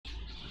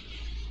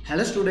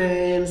Hello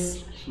students,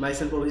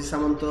 myself Abhijit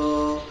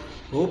Samanto.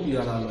 Hope you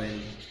are all well.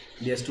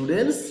 Dear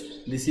students,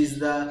 this is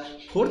the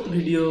fourth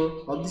video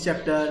of the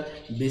chapter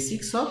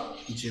Basics of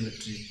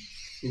Geometry.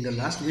 In the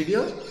last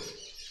video,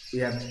 we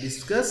have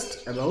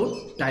discussed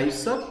about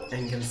types of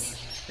angles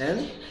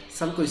and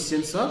some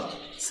questions of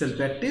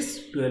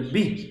self-practice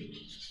 12b.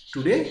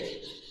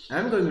 Today, I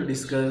am going to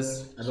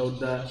discuss about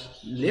the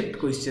left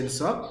questions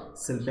of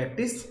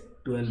self-practice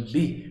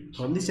 12b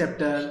from the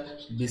chapter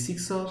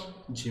Basics of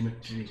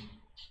Geometry.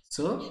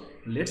 So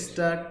let's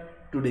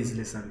start today's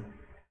lesson.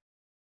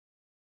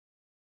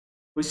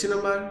 Question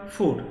number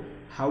 4.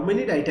 How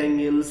many right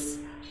angles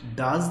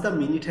does the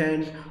minute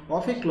hand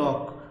of a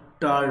clock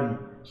turn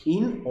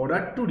in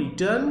order to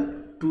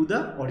return to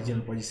the original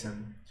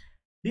position?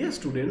 Dear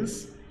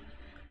students,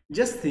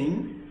 just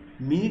think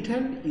minute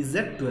hand is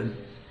at 12.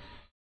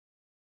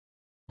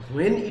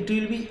 When it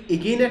will be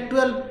again at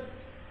 12?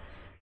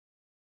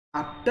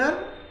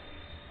 After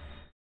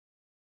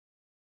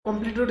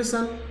complete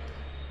rotation.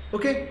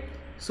 Okay,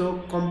 so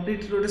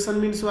complete rotation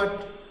means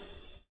what?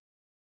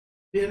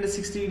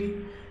 360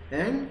 degree.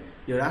 And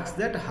you're asked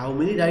that how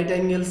many right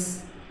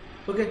angles?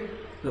 Okay,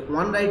 so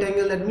one right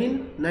angle that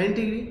means 90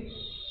 degree.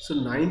 So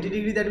 90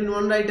 degree that means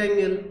one right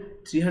angle.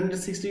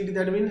 360 degree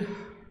that means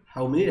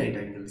how many right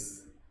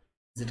angles?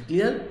 Is it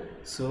clear?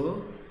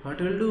 So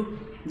what we'll do?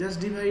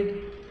 Just divide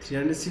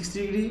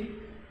 360 degree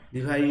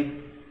divide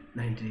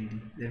 90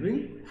 degree. That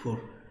means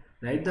 4.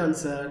 Write the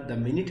answer. The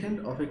minute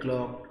hand of a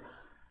clock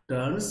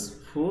turns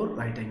 4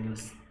 right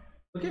angles.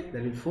 Okay,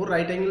 that means 4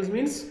 right angles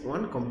means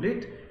one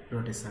complete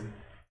rotation.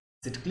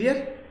 Is it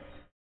clear?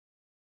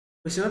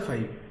 Question number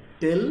 5.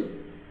 Tell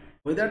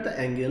whether the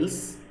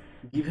angles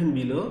given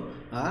below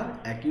are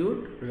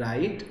acute,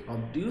 right,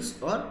 obtuse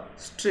or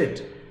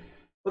straight.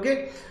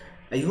 Okay,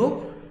 I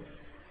hope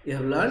you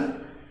have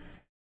learned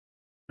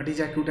what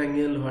is acute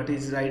angle, what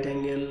is right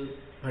angle,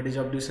 what is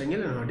obtuse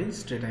angle and what is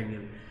straight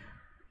angle.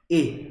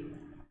 A.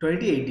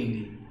 28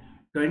 degree.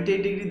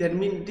 28 degree that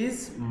means it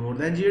is more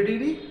than 0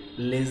 degree,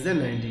 less than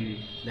 90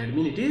 degree, that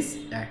means it is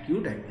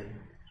acute angle.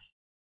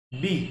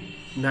 B.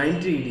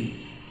 90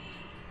 degree,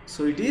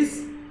 so it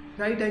is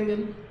right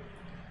angle.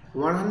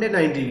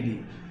 190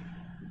 degree,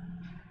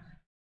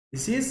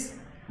 this is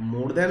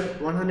more than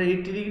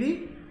 180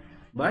 degree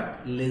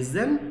but less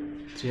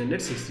than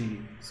 360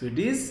 degree, so it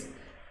is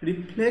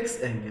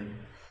reflex angle.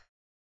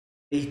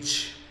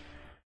 H.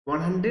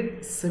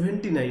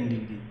 179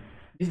 degree,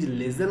 it is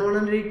less than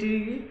 180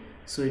 degree,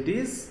 so it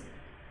is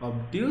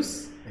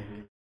obtuse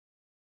angle.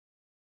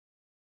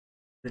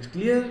 Is that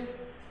clear?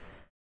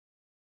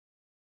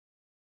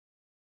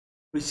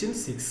 Question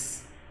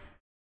 6.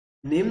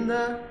 Name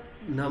the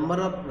number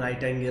of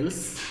right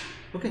angles.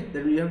 Okay,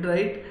 then we have to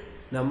write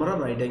number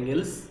of right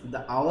angles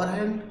the hour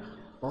hand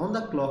on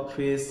the clock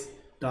face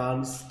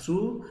turns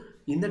through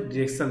in the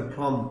direction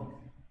from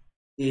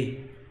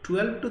A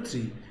 12 to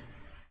 3.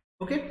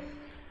 Okay,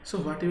 so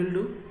what you will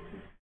do?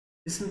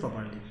 Listen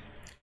properly.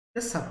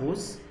 Just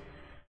suppose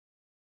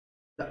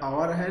the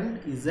hour hand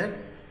is at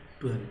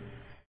 12.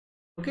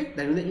 Okay,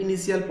 that means the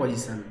initial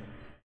position.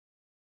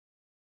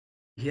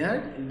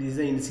 Here it is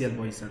the initial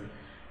position.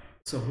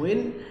 So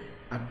when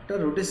after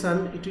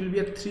rotation it will be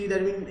at 3,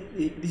 that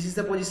means this is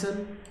the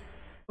position.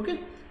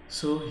 Okay,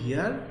 so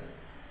here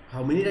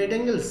how many right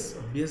angles?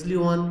 Obviously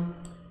 1.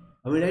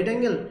 How many right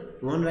angle?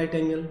 1 right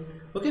angle.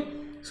 Okay,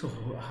 so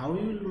how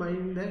you will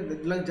mind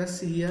that? Like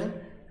just see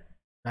here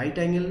right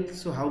angle.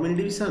 So how many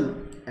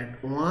division?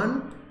 At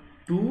 1,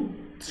 2,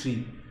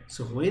 3.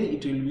 So when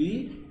it will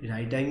be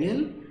right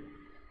angle,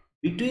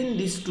 between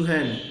these two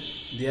hands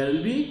there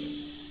will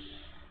be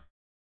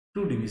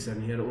 2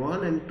 division, here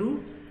 1 and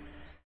 2.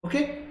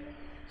 Okay,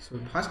 so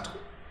first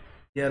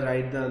here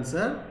write the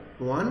answer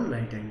 1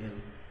 right angle.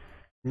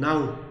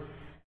 Now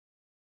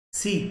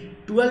see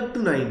 12 to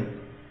 9.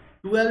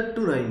 12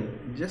 to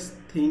 9, just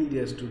think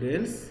dear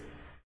students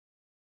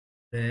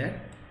that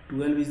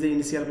 12 is the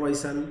initial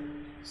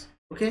position.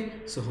 Okay,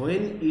 so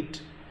when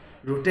it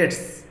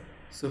rotates,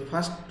 so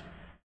first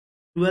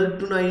 12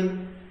 to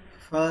 9,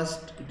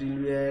 first it will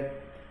be at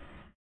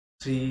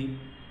 3.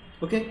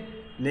 Okay,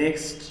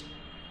 next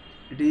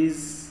it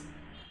is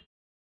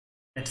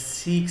at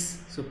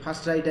 6, so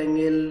first right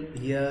angle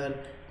here,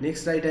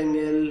 next right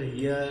angle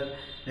here,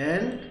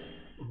 and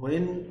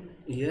when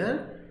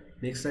here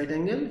next right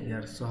angle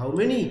here. So how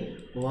many?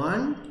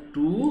 1,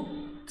 2,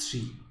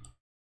 3.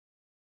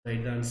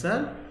 Write the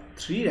answer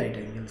 3 right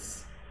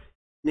angles.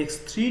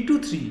 Next 3 to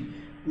 3,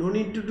 no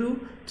need to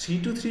do.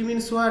 3 to 3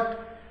 means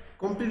what?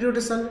 Complete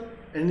rotation.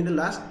 And in the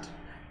last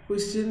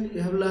question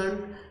you have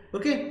learned,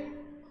 okay,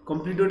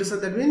 complete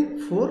rotation, that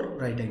means 4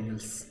 right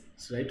angles.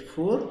 So write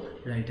 4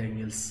 right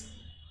angles.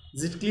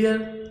 Is it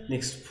clear?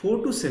 Next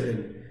 4 to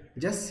 7,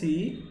 just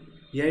see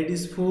here it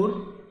is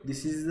 4,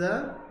 this is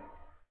the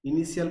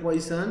initial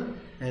position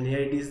and here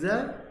it is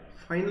the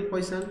final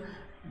position.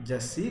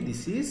 Just see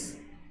this is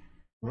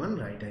 1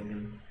 right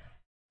angle.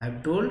 I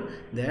have told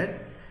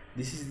that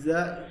this is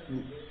the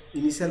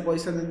initial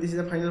position and this is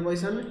the final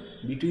position.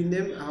 Between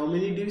them how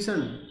many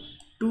division?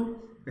 2.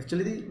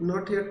 Actually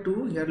not here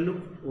 2, here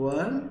look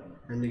 1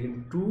 and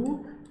again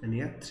 2 and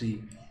here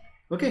 3.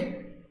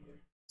 Okay,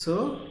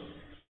 so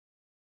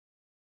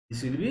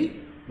this will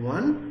be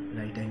one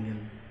right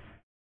angle,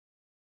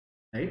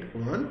 right?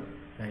 One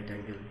right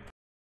angle.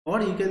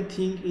 Or you can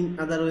think in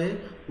other way,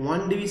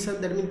 1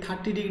 division, that means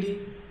 30 degree.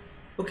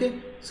 Okay,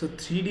 so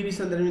 3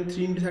 division, that means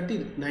 3 into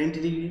 30,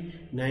 90 degree.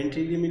 90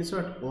 degree means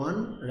what?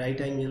 One right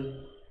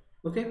angle.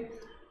 Okay,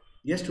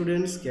 yes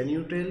students, can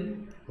you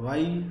tell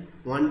why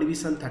 1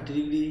 division 30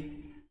 degree?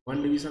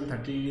 1 division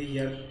 30 degree,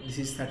 here this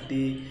is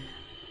 30,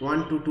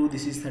 1 to 2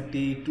 this is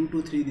 30, 2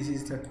 to 3 this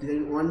is 30,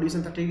 then 1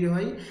 division 30 degree.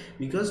 Why?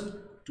 Because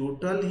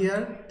total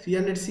here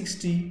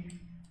 360.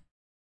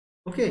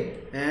 Okay,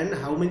 and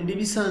how many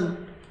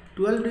division?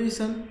 12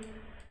 division.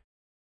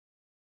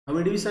 How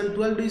many division?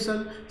 12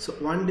 division. So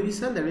 1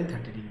 division, that means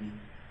 30 degree.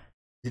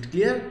 Is it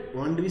clear?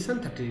 1 division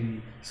 30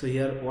 degree. So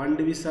here 1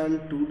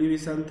 division, 2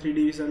 division, 3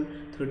 division,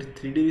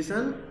 3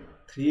 division,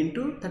 3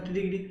 into 30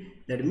 degree,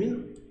 that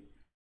means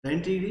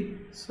 90 degree.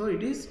 So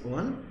it is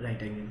one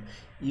right angle.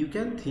 You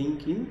can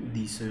think in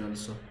this way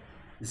also.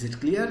 Is it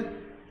clear?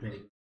 Very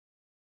good.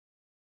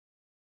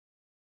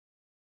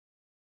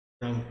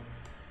 Now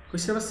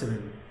question number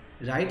 7.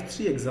 Write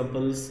 3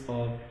 examples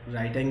of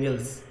right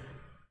angles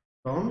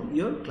from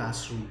your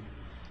classroom.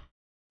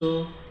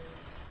 So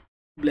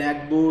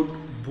blackboard,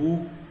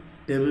 book,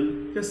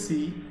 table. Just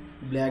see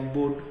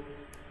blackboard.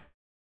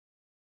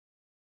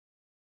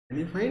 Can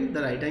you find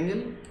the right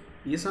angle?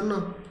 Yes or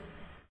no?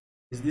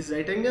 Is this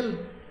right angle?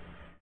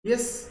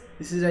 Yes,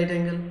 this is right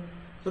angle.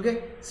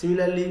 Okay,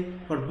 similarly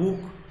for book,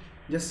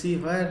 just see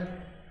where.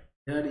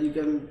 Here you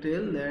can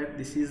tell that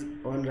this is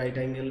one right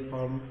angle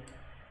form.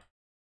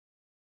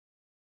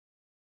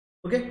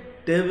 Okay,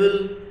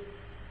 table,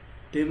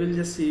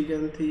 just see, you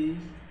can see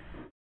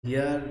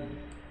here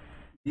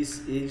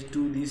this edge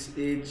to this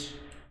edge.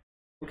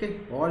 Okay,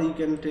 or you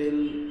can tell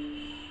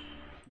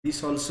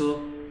this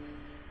also.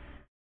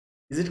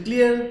 Is it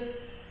clear?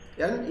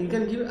 And you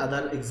can give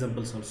other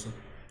examples also,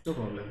 no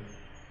problem.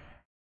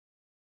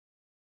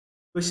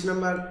 Question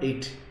number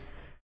 8.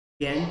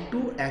 Can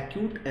 2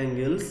 acute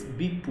angles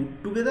be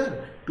put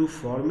together to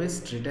form a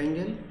straight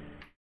angle?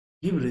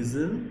 Give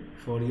reason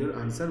for your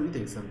answer with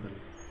example.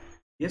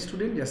 Yes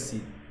student, just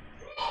see.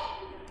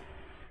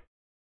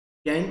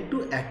 Can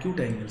 2 acute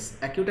angles.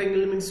 Acute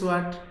angle means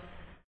what?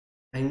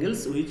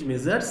 Angles which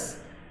measures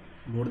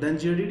more than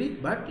 0 degree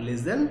but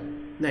less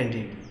than 90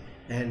 degree.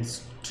 And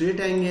straight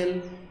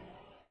angle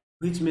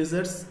which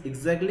measures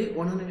exactly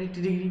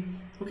 180 degree.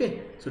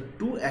 Okay, so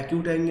 2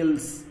 acute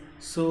angles.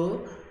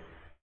 So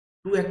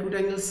 2 acute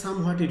angles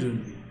sum, what it will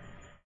be?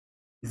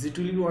 Is it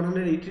will be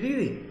 180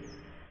 degree?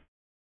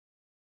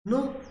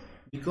 No,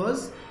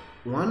 because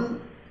one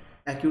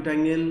acute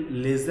angle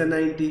less than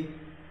 90.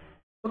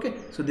 Okay,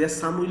 so their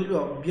sum will be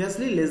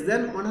obviously less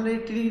than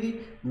 180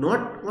 degree,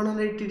 not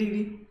 180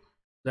 degree.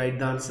 Write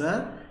the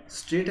answer.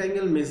 Straight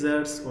angle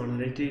measures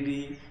 180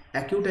 degree,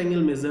 acute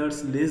angle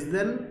measures less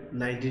than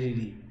 90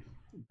 degree.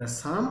 The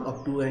sum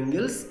of 2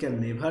 angles can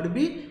never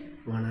be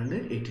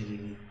 180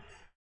 degree.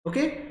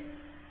 Okay,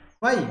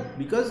 why?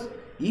 Because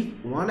if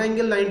one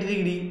angle 90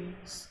 degree,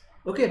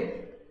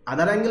 okay,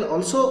 other angle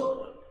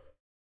also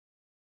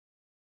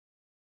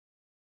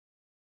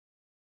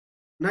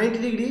 90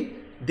 degree,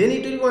 then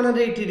it will be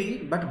 180 degree,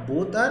 but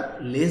both are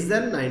less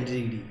than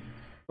 90 degree.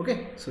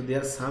 Okay, so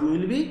their sum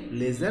will be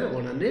less than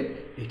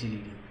 180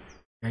 degree.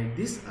 Write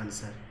this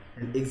answer.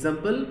 And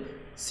example,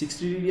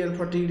 60 degree and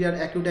 40 degree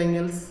are acute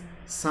angles,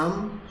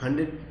 sum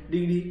 100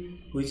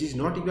 degree, which is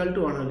not equal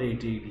to 180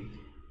 degree.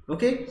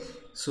 Okay,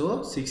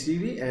 so 60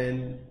 degree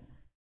and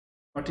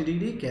 40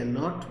 degree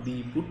cannot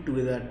be put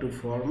together to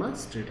form a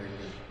straight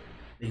angle.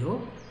 I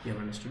hope you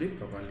have understood it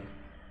properly.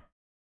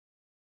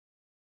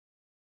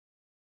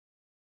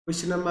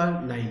 Question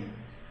number 9.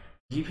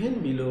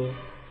 Given below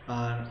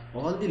are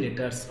all the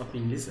letters of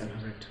English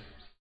alphabet.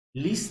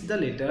 List the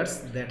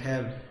letters that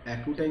have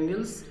acute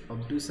angles,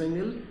 obtuse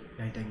angle,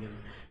 right angle.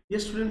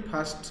 Yes student,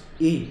 first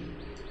A.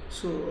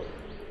 So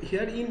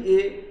here in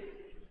A,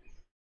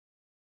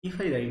 if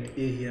I write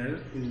A here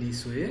in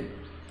this way,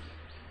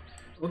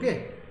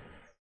 okay,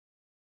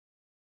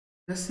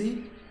 just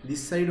see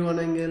this side one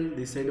angle,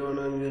 this side one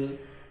angle.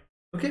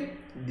 Okay,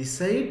 this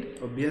side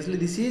obviously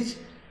this is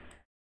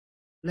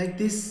like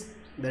this,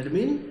 that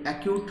means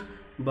acute,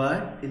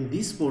 but in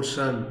this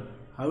portion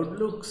how it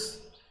looks?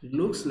 It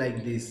looks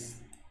like this,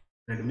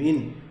 that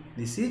means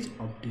this is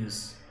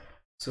obtuse.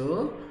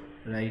 So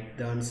write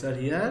the answer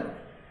here.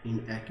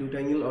 In acute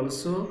angle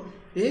also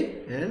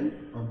A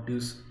and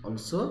obtuse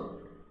also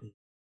A.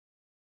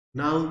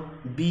 Now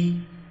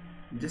B,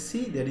 just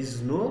see there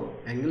is no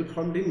angle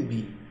formed in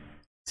B.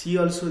 C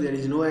also there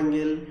is no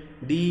angle.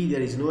 D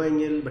there is no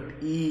angle, but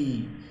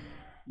E,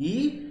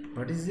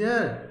 what is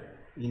there?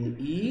 In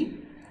E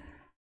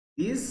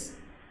is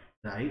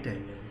right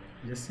angle.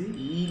 Just see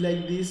E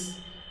like this.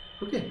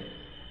 Okay,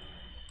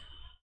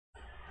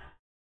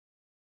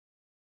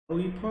 how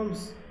E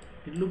forms?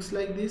 It looks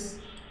like this.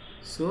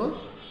 So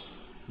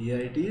here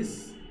it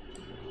is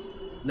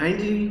 90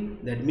 degree,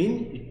 that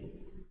means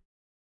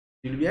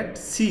it will be at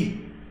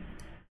C.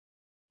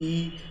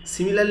 E.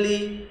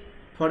 Similarly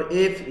for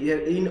F, here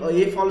in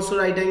F also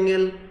right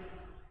angle.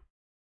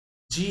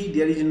 G,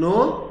 there is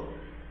no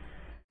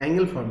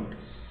angle formed.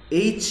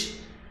 H,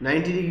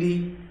 90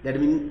 degree, that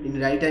means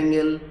in right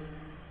angle.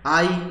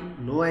 I,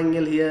 no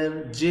angle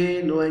here.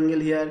 J, no angle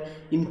here.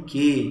 In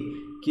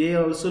K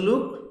also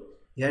look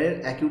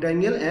here acute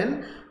angle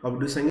and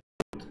obtuse angle.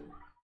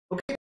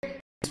 Okay,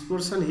 this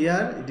portion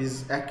here it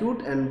is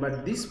acute, and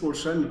but this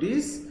portion it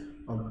is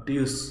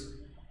obtuse.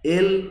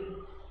 L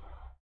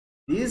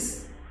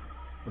is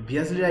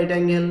obviously right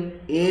angle.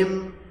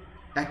 M,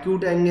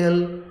 acute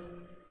angle.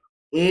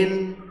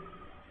 N,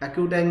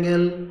 acute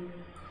angle.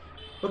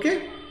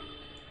 Okay.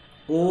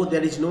 O,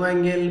 there is no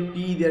angle.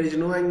 P, there is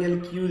no angle.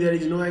 Q, there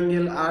is no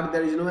angle. R,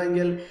 there is no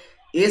angle.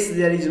 S,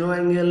 there is no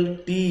angle.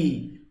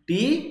 T,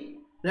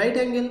 right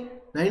angle,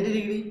 90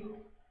 degree.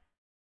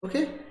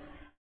 Okay.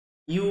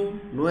 U,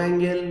 no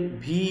angle.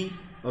 V,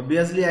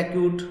 obviously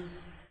acute.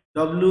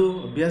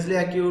 W, obviously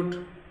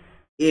acute.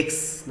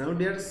 X, now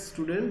dear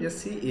student, just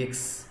see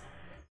X.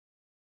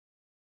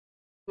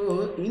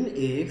 So in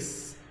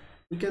X,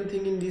 we can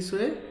think in this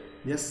way.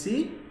 Just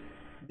see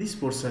this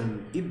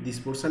portion. If this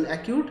portion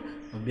acute,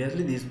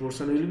 obviously this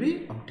portion will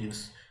be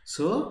obtuse.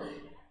 So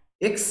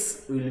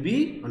X will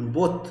be on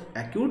both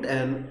acute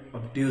and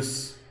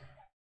obtuse.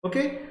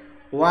 Okay.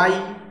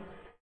 Y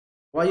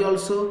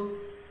also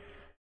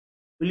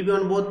will be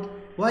on both.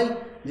 Why?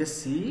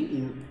 Just see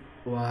in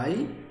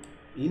Y.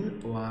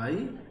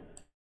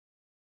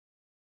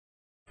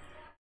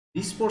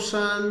 This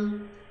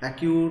portion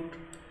acute,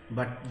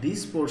 but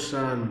this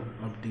portion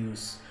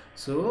obtuse.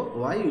 So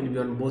Y will be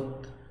on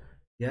both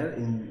here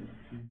in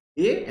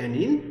A and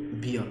in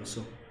B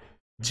also.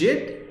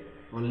 Z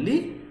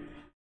only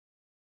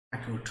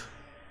acute.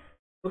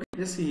 Okay,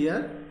 just see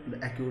here the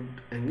acute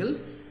angle.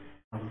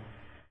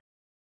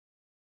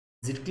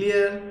 Is it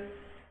clear?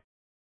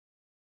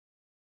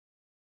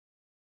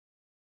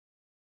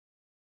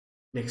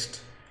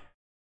 Next,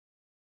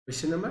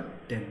 question number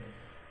 10.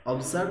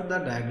 Observe the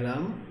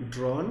diagram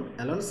drawn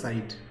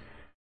alongside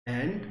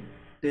and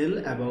tell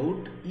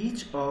about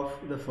each of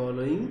the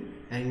following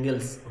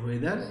angles,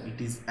 whether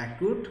it is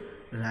acute,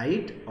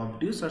 right,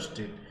 obtuse or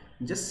straight.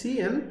 Just see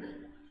and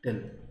tell.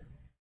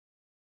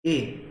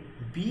 A,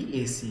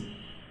 BAC,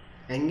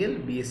 angle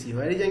BAC.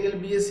 Where is angle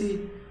BAC?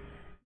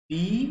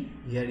 B,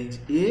 here is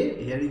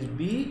A, here is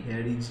B,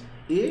 here is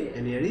A,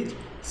 and here is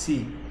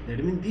C.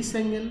 That means this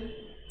angle.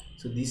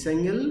 So this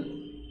angle,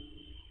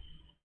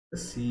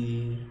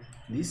 see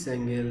this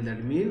angle,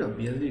 that means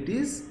obviously it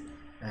is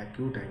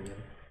acute angle.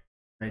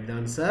 Write the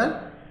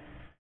answer,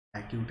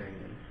 acute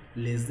angle,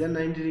 less than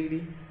 90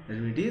 degree, that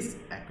means it is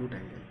acute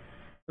angle.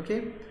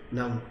 Okay,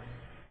 now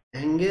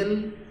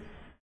angle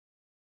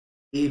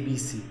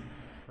ABC.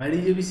 Where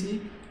is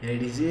ABC? Here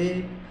it is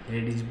A,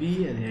 here it is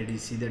B, and here it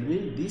is C. That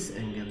means this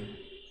angle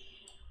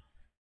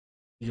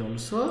is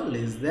also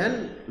less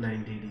than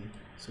 90 degree.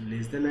 So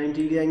less than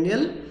 90 degree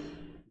angle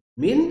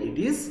mean it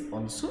is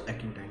also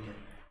acute angle.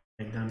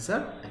 Write the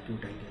answer,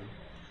 acute angle.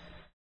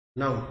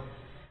 Now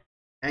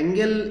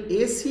angle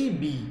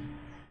ACB.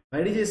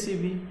 Where is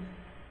ACB?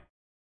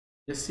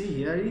 Just see,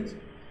 here is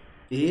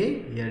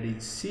A, here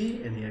is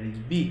C, and here is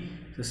B.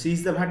 So C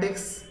is the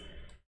vertex.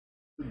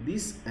 So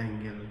this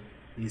angle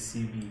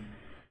ACB,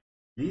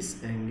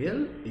 this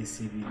angle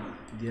ACB,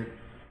 there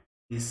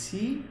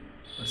AC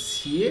or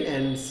CA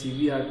and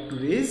CB are to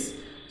raise.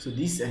 So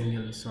this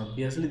angle, so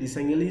obviously this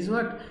angle is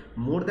what?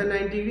 More than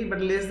 90 degree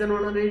but less than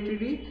 180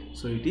 degree.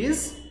 So it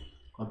is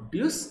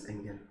obtuse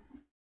angle,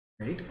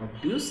 right?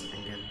 Obtuse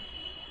angle.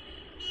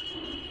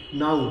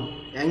 Now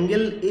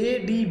angle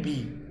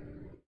ADB.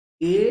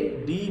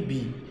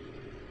 ADB.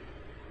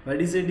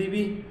 What is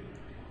ADB?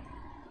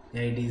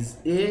 Here it is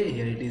A,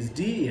 here it is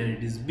D, here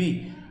it is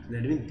B.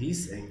 That means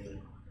this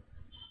angle.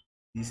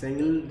 This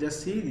angle,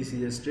 just see, this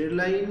is a straight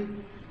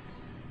line.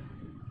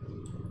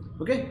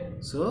 Okay,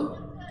 so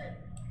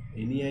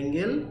any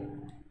angle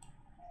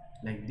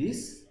like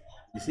this,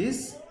 this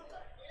is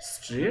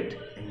straight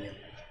angle.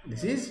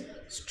 This is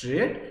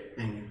straight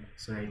angle.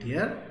 So right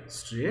here,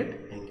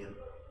 straight angle.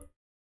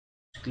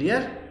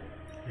 Clear?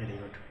 Very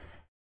good.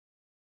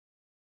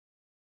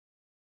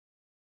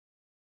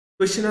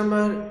 Question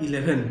number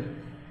 11.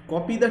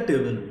 Copy the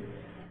table.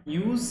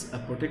 Use a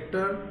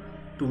protractor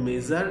to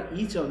measure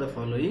each of the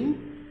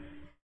following,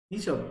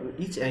 each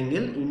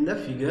angle in the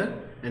figure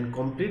and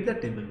complete the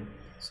table.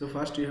 So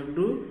first you have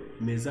to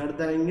measure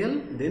the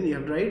angle, then you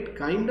have to write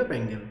kind of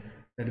angle.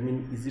 That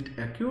means is it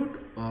acute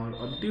or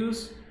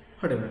obtuse,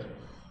 whatever.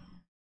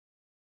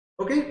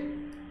 Okay.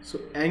 So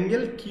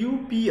angle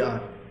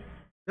QPR.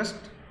 Just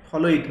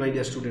follow it, my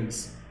dear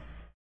students.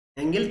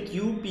 Angle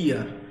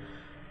QPR.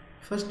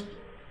 First,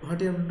 what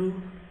you have to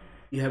do?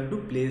 You have to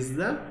place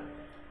the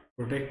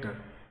protractor.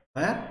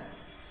 Where?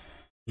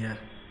 Here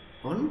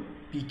on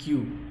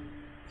PQ.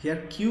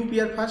 Here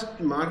QPR, first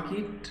mark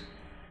it.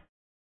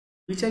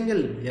 Which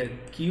angle? Here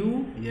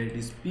Q, here it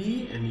is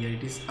P, and here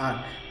it is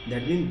R.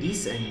 That means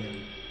this angle.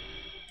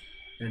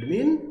 That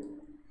means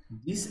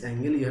this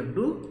angle you have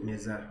to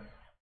measure.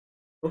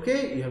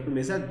 Okay, you have to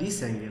measure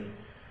this angle.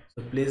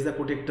 So place the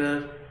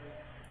protector.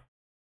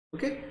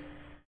 Okay,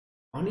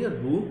 on your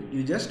book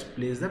you just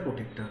place the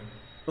protector.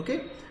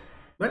 Okay,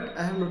 but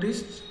I have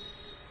noticed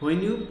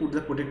when you put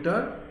the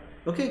protector,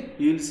 okay,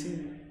 you will see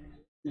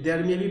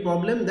there may be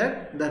problem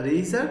that the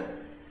rays are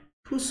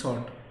too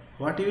short.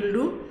 What you will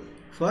do?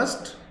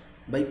 First,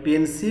 by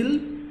pencil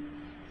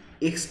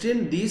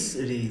extend these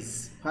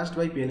rays. First,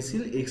 by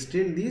pencil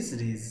extend these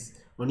rays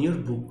on your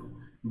book.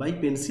 By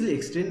pencil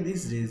extend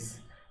these rays.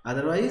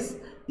 Otherwise,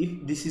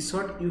 if this is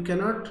short, you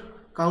cannot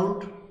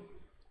count.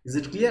 Is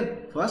it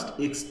clear? First,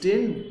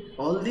 extend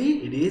all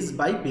the rays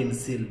by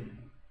pencil.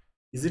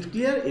 Is it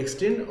clear?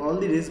 Extend all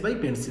the rays by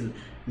pencil.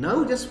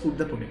 Now just put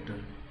the protector.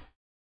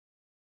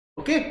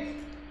 Okay,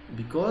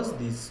 because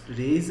these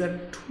rays are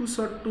too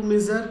short to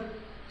measure,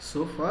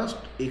 so first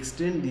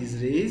extend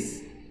these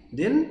rays,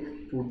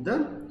 then put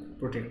the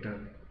protector.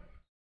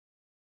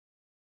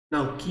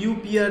 Now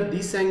QPR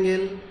this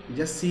angle,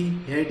 just see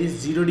here it is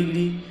 0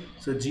 degree,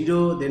 so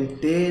 0, then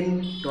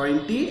 10,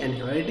 20, and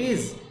here it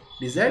is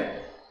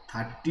at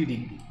 30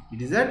 degree.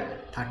 It is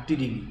at 30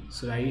 degree.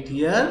 So right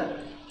here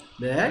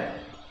that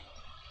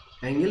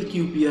angle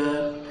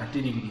QPR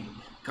 30 degree.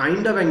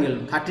 Kind of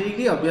angle 30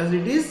 degree, obviously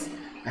it is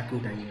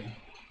acute angle.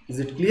 Is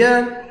it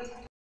clear?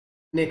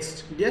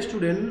 Next, dear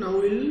student, now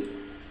we will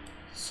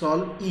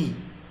solve E.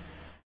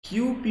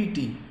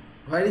 QPT.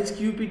 Where is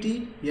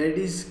QPT? Here it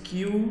is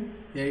Q,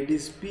 here it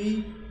is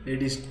P, here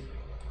it is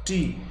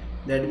T.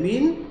 That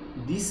means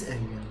this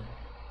angle.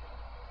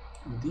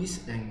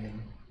 This angle.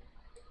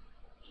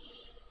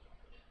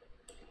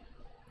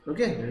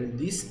 Okay,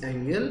 this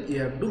angle you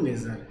have to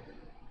measure.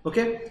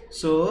 Okay,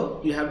 so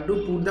you have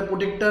to put the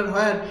protector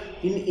where?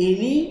 In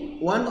any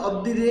one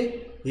of the ray.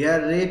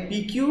 Here ray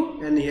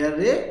PQ and here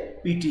ray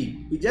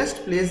PT. We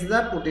just place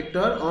the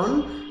protector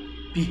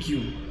on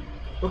PQ.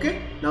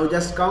 Okay, now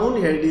just count.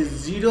 Here it is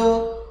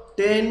 0,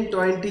 10,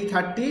 20,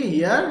 30.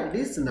 Here it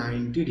is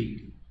 90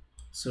 degree.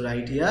 So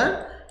right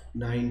here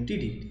 90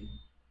 degree,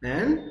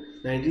 and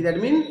 90, that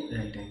means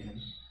right angle.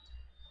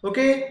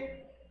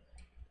 Okay,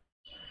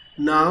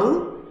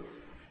 now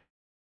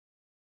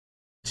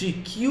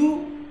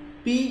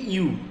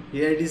QPU.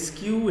 Here it is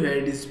Q, here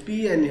it is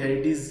P, and here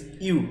it is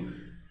U.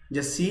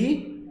 Just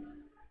see,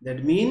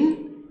 that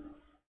means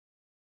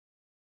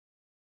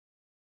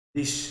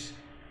this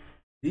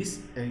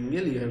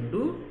angle you have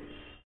to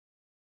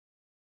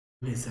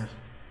measure.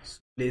 So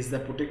place the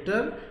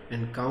protector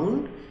and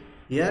count.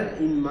 Here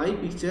in my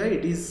picture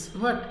it is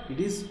what? It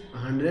is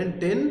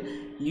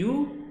 110.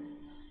 You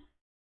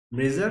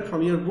measure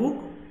from your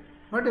book,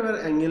 whatever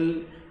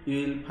angle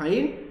you will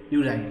find,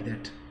 you write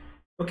that.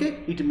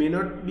 Okay, it may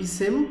not be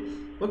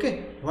same.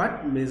 Okay,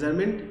 what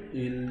measurement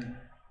you will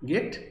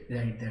get,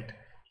 write that.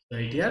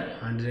 Right here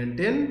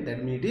 110,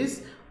 that means it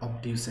is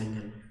obtuse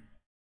angle.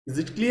 Is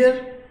it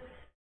clear?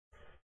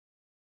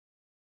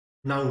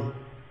 Now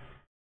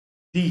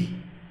D.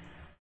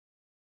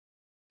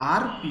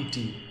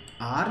 RPT.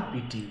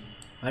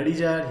 What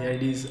is R? Here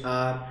it is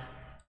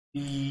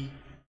RPT.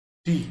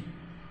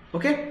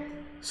 Okay,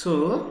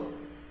 so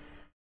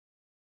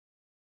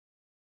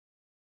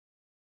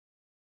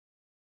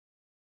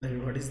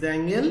then what is the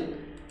angle?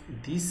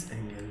 This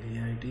angle.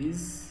 Here it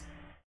is,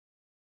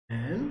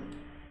 and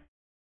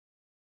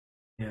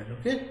here.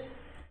 Okay,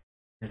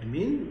 that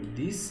means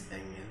this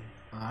angle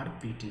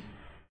RPT.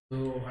 So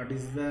what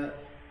is the?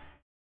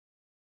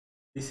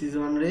 This is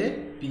one ray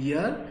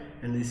PR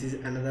and this is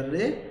another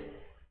ray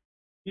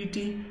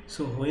PT.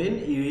 So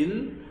when you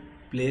will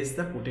place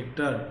the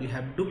protector, you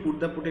have to put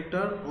the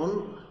protector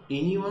on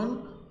any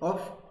one of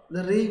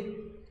the ray.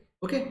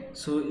 Okay,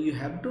 so you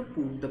have to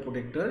put the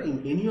protector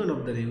in any one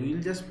of the ray. We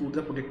will just put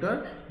the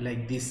protector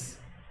like this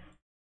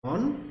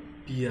on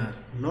PR,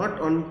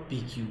 not on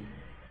PQ. Is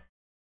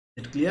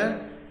it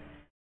clear?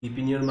 Keep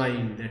in your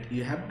mind that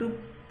you have to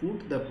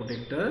put the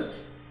protector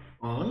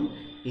on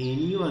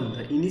any one.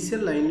 The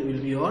initial line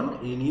will be on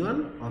any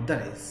one of the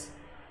rays.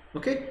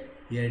 Okay,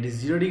 here it is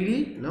 0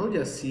 degree. Now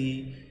just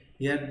see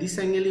here, this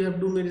angle you have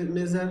to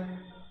measure.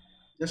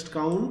 Just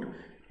count.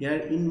 Here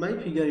in my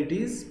figure it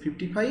is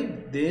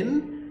 55,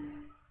 then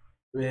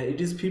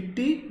it is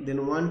 50,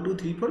 then 1 2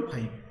 3 4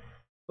 5.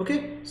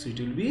 Okay, so it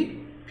will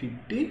be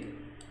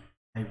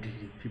 55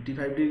 degree.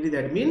 55 degree,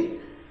 that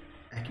means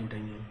acute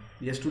angle.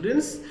 Yes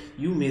students,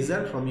 you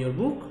measure from your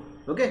book.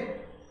 Okay,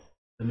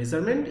 the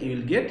measurement you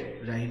will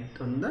get right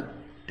on the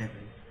table.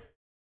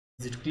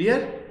 Is it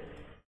clear?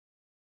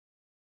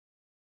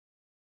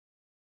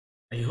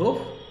 I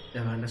hope you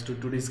have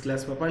understood today's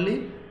class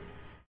properly.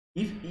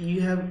 If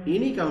you have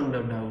any kind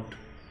of doubt,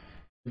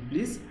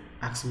 please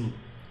ask me.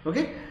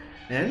 Okay,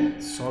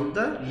 and solve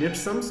the left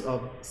sums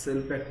of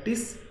self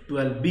practice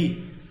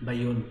 12B by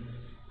own.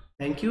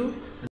 Thank you.